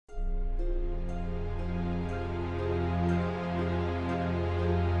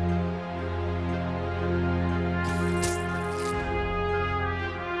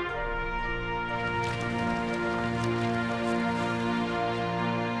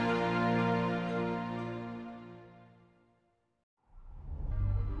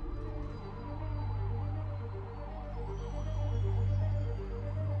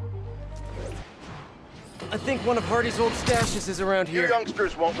I think one of Hardy's old stashes is around You here.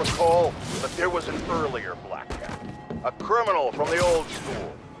 youngsters won't recall, but there was an earlier Black Cat. A criminal from the old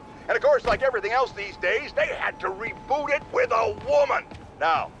school. And of course, like everything else these days, they had to reboot it with a woman.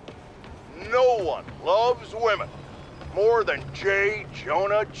 Now, no one loves women more than J.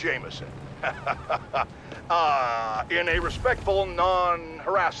 Jonah Jameson. In a respectful,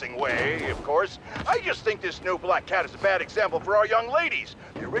 non-harassing way, of course. I just think this new Black Cat is a bad example for our young ladies.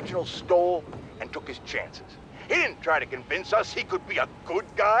 The original stole and took his chances. He didn't try to convince us he could be a good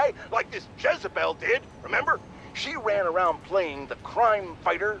guy like this Jezebel did, remember? She ran around playing the crime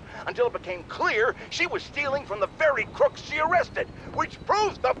fighter until it became clear she was stealing from the very crooks she arrested, which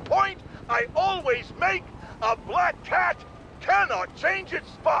proves the point I always make: a Black Cat cannot change its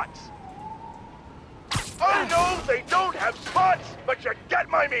spots. I know they don't have spots, but you get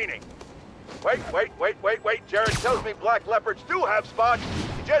my meaning. Wait. Jared tells me black leopards do have spots.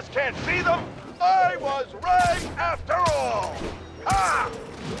 You just can't see them. I was right after all. Ha!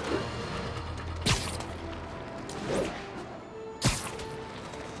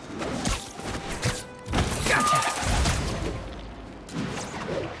 Gotcha!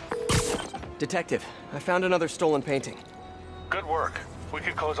 Detective, I found another stolen painting. Good work. We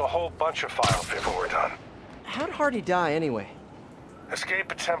could close a whole bunch of files before we're done. How'd Hardy die anyway?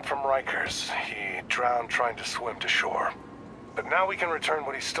 Escape attempt from Rikers. He drowned trying to swim to shore. But now we can return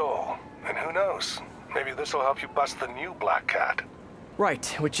what he stole. And who knows? Maybe this will help you bust the new Black Cat. Right,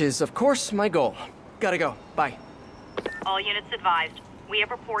 which is, of course, my goal. Gotta go. Bye. All units advised. We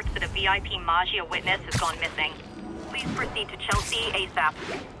have reports that a VIP Maggia witness has gone missing. Please proceed to Chelsea ASAP.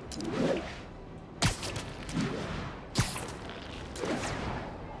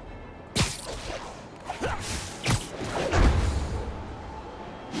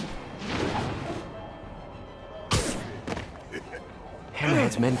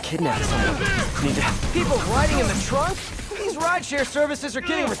 Hammerhead's men kidnapped someone. Need to have people riding in the trunk? These rideshare services are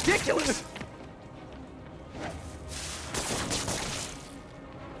getting ridiculous.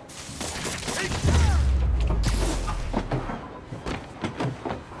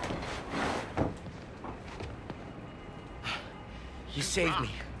 You saved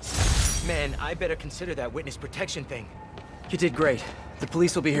me. Man, I better consider that witness protection thing. You did great. The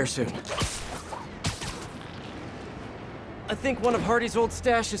police will be here soon. I think one of Hardy's old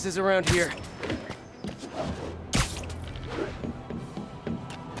stashes is around here.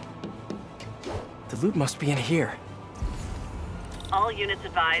 The loot must be in here. All units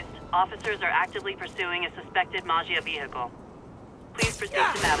advised. Officers are actively pursuing a suspected Maggia vehicle. Please proceed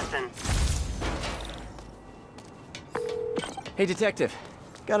to Madison. Hey, Detective.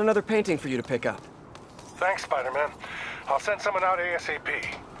 Got another painting for you to pick up. Thanks, Spider-Man. I'll send someone out ASAP.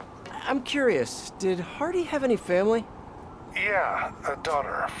 I'm curious, did Hardy have any family? Yeah, a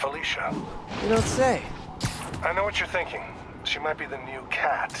daughter, Felicia. You don't say. I know what you're thinking. She might be the new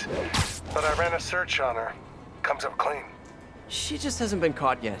cat. But I ran a search on her. Comes up clean. She just hasn't been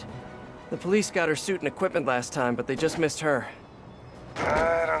caught yet. The police got her suit and equipment last time, but they just missed her.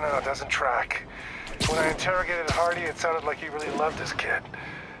 I don't know, it doesn't track. When I interrogated Hardy, it sounded like he really loved his kid.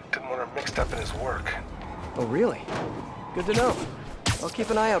 Didn't want her mixed up in his work. Oh, really? Good to know. I'll keep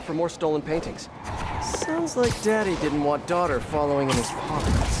an eye out for more stolen paintings. Sounds like Daddy didn't want daughter following in his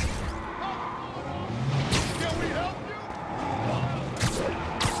pockets.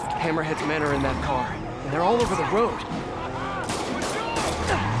 Hammerhead's men are in that car, and they're all over the road.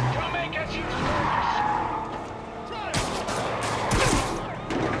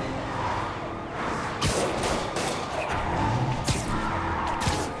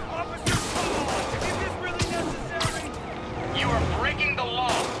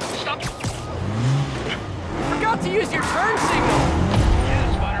 To use your turn signal!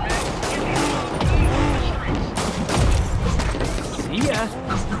 Yeah, Spider-Man. See ya!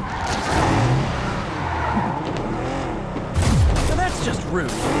 So that's just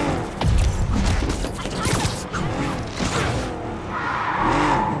rude.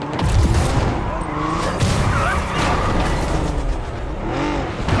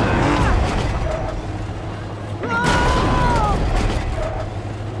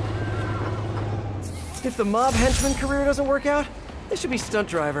 If the mob henchman career doesn't work out, they should be stunt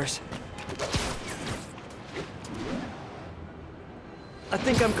drivers. I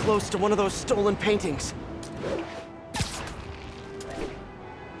think I'm close to one of those stolen paintings.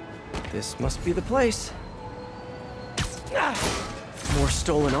 This must be the place. More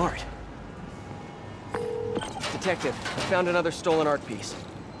stolen art. Detective, I found another stolen art piece.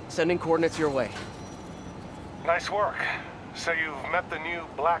 Sending coordinates your way. Nice work. So you've met the new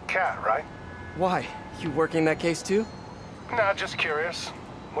Black Cat, right? Why? You working that case too? Nah, just curious.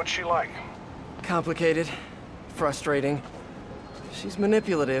 What's she like? Complicated. Frustrating. She's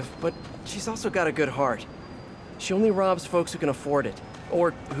manipulative, but she's also got a good heart. She only robs folks who can afford it,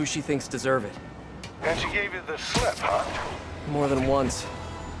 or who she thinks deserve it. And she gave you the slip, huh? More than once.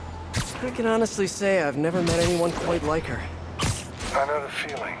 I can honestly say I've never met anyone quite like her. I know the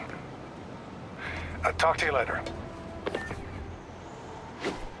feeling. Talk to you later.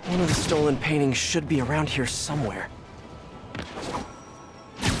 One of the stolen paintings should be around here somewhere.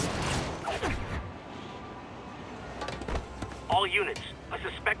 All units, a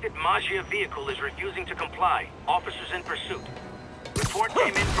suspected Magia vehicle is refusing to comply. Officers in pursuit. Report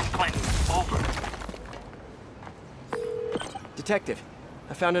came in from Clinton. Over. Detective,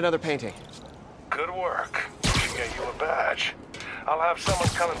 I found another painting. Good work. We should get you a badge. I'll have someone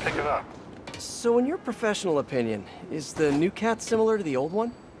come and pick it up. So in your professional opinion, is the new cat similar to the old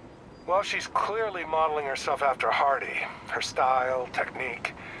one? Well, she's clearly modeling herself after Hardy. Her style,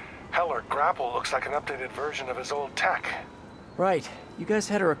 technique. Hell, her grapple looks like an updated version of his old tech. Right. You guys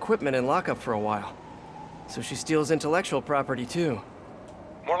had her equipment in lockup for a while. So she steals intellectual property too.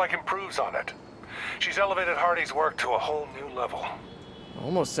 More like improves on it. She's elevated Hardy's work to a whole new level.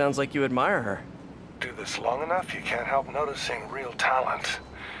 Almost sounds like you admire her. Do this long enough, you can't help noticing real talent.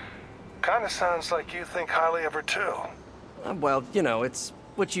 Kinda sounds like you think highly of her too. Well, you know, it's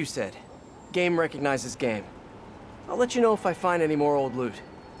what you said. Game recognizes game. I'll let you know if I find any more old loot.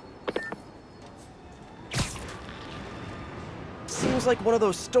 Seems like one of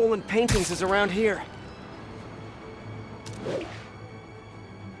those stolen paintings is around here.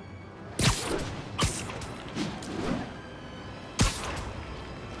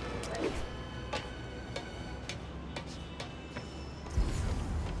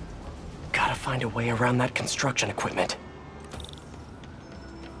 Gotta find a way around that construction equipment.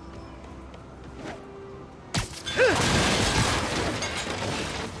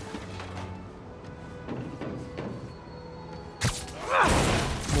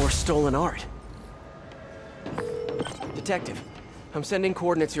 More stolen art. Detective, I'm sending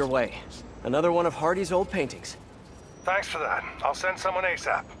coordinates your way. Another one of Hardy's old paintings. Thanks for that. I'll send someone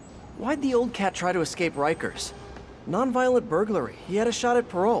ASAP. Why'd the old cat try to escape Rikers? Non-violent burglary. He had a shot at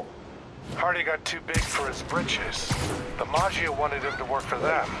parole. Hardy got too big for his britches. The Magia wanted him to work for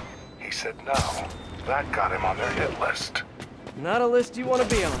them. He said no. That got him on their hit list. Not a list you want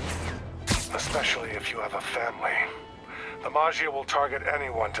to be on. Especially if you have a family. The Magia will target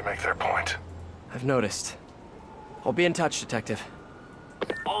anyone to make their point. I've noticed. I'll be in touch, Detective.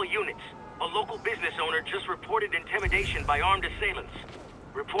 All units, a local business owner just reported intimidation by armed assailants.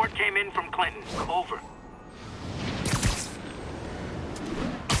 Report came in from Clinton. Over.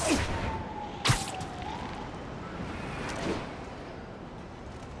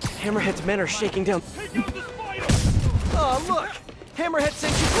 Hammerhead's men are shaking down. Oh, look! Hammerhead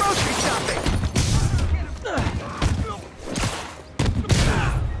sent you grocery shopping!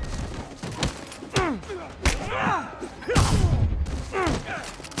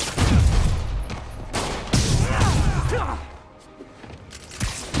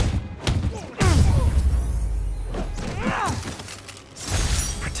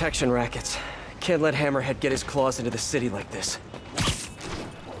 Protection rackets. Can't let Hammerhead get his claws into the city like this.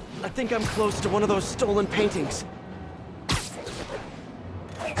 I think I'm close to one of those stolen paintings.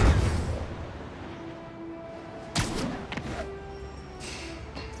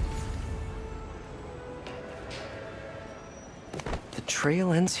 The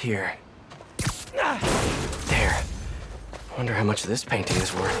trail ends here. There. Wonder how much this painting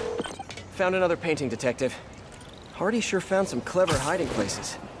is worth. Found another painting, Detective. Hardy sure found some clever hiding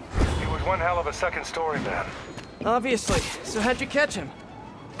places. He was one hell of a second story man. Obviously. So how'd you catch him?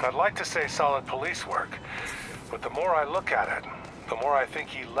 I'd like to say solid police work, but the more I look at it, the more I think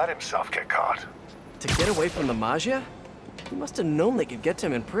he let himself get caught. To get away from the Magia? He must have known they could get to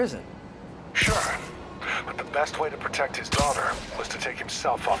him in prison. Sure, but the best way to protect his daughter was to take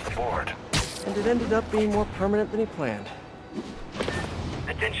himself off the board. And it ended up being more permanent than he planned.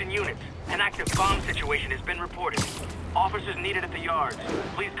 Attention units, an active bomb situation has been reported. Officers needed at the yards.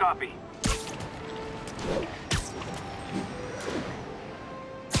 Please copy.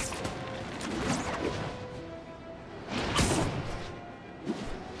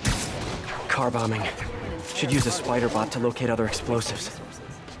 Car bombing. Should use a spider bot to locate other explosives.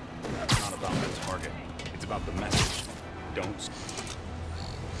 It's not about the target. It's about the message. Don't...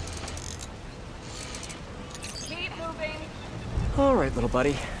 Keep moving. All right, little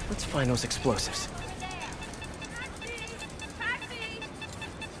buddy. Let's find those explosives. Taxi!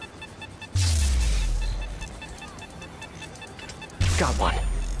 Got one.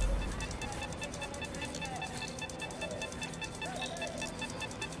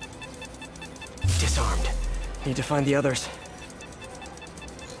 Disarmed. Need to find the others.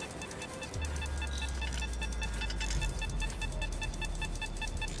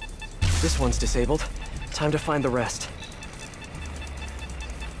 This one's disabled. Time to find the rest.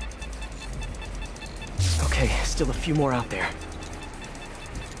 Okay, still a few more out there.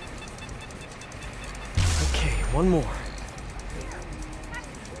 Okay, one more.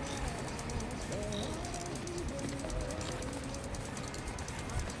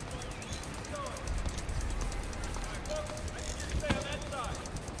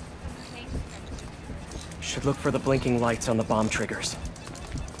 Should look for the blinking lights on the bomb triggers.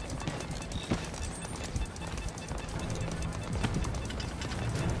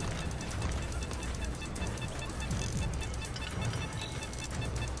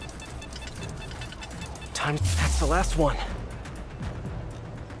 That's the last one.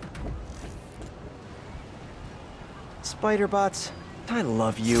 Spider bots, I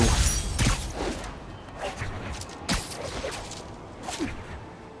love you.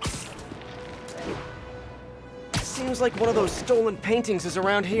 Seems like one of those stolen paintings is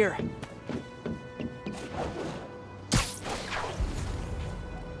around here.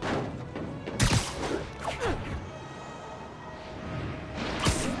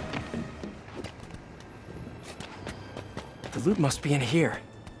 The loot must be in here.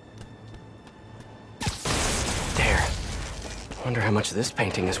 There. Wonder how much this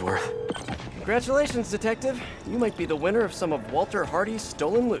painting is worth. Congratulations, Detective. You might be the winner of some of Walter Hardy's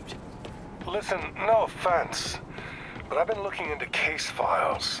stolen loot. Listen, no offense, but I've been looking into case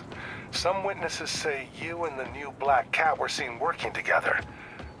files. Some witnesses say you and the new Black Cat were seen working together.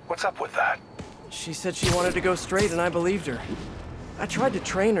 What's up with that? She said she wanted to go straight, and I believed her. I tried to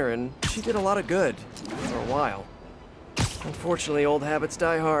train her, and she did a lot of good. For a while. Unfortunately, old habits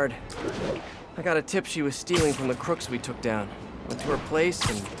die hard. I got a tip she was stealing from the crooks we took down. Went to her place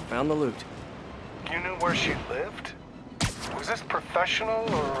and found the loot. You knew where she lived? Was this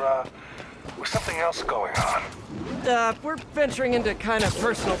professional, or, was something else going on? We're venturing into kind of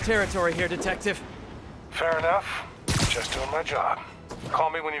personal territory here, Detective. Fair enough. Just doing my job. Call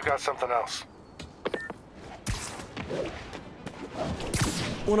me when you've got something else.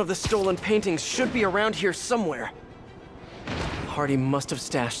 One of the stolen paintings should be around here somewhere. Hardy must have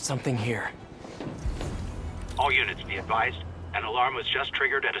stashed something here. All units be advised. An alarm was just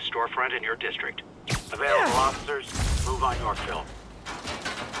triggered at a storefront in your district. Available officers, move on Yorkville.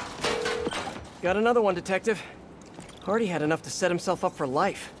 Got another one, Detective. Hardy had enough to set himself up for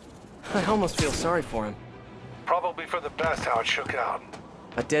life. I almost feel sorry for him. Probably for the best how it shook out.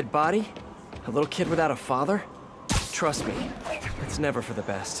 A dead body? A little kid without a father? Trust me, it's never for the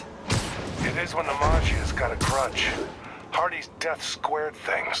best. It is when the Maggia's got a grudge. Hardy's death squared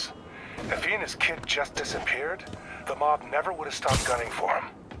things. If he and his kid just disappeared, the mob never would have stopped gunning for him.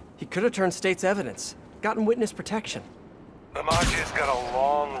 He could have turned state's evidence, gotten witness protection. The Maggia's got a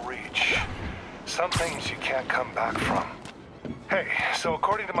long reach. Some things you can't come back from. Hey, so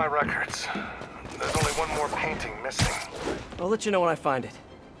according to my records, there's only one more painting missing. I'll let you know when I find it.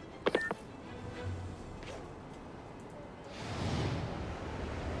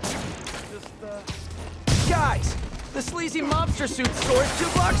 Guys! The sleazy mobster suit store is 2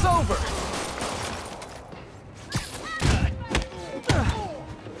 blocks over!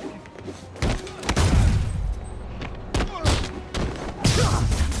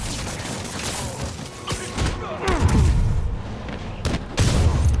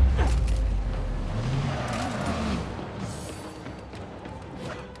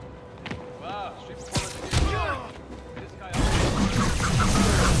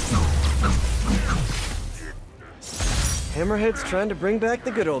 Hammerhead's trying to bring back the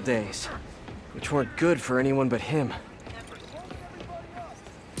good old days, which weren't good for anyone but him.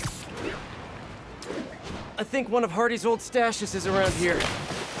 I think one of Hardy's old stashes is around here.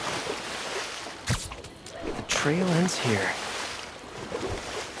 The trail ends here.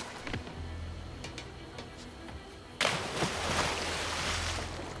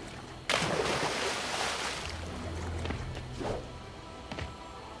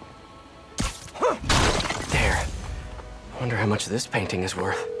 Wonder how much this painting is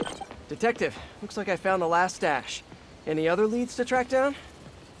worth. Detective, looks like I found the last stash. Any other leads to track down?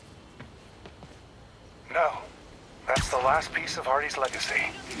 No. That's the last piece of Hardy's legacy.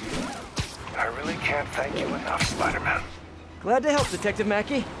 I really can't thank you enough, Spider-Man. Glad to help, Detective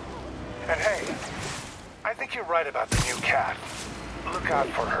Mackey. And hey, I think you're right about the new cat. Look out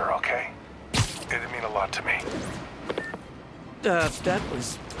for her, okay? It'd mean a lot to me. That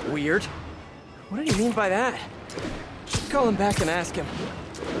was weird. What did he mean by that? Should call him back and ask him.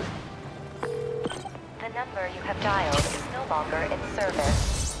 The number you have dialed is no longer in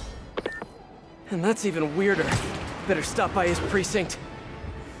service. And that's even weirder. Better stop by his precinct.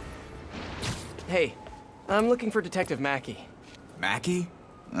 Hey, I'm looking for Detective Mackey. Mackey?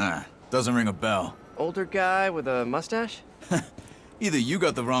 Doesn't ring a bell. Older guy with a mustache? Either you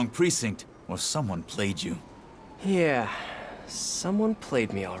got the wrong precinct, or someone played you. Yeah, someone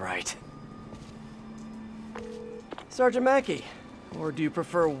played me all right. Sergeant Mackey, or do you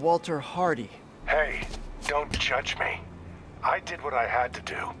prefer Walter Hardy? Hey, don't judge me. I did what I had to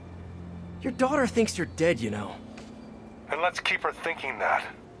do. Your daughter thinks you're dead, you know. And let's keep her thinking that.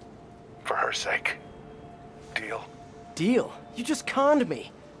 For her sake. Deal? Deal? You just conned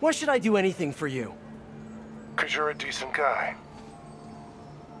me. Why should I do anything for you? 'Cause you're a decent guy.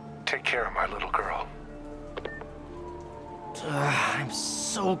 Take care of my little girl. I'm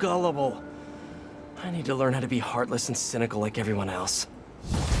so gullible. I need to learn how to be heartless and cynical like everyone else.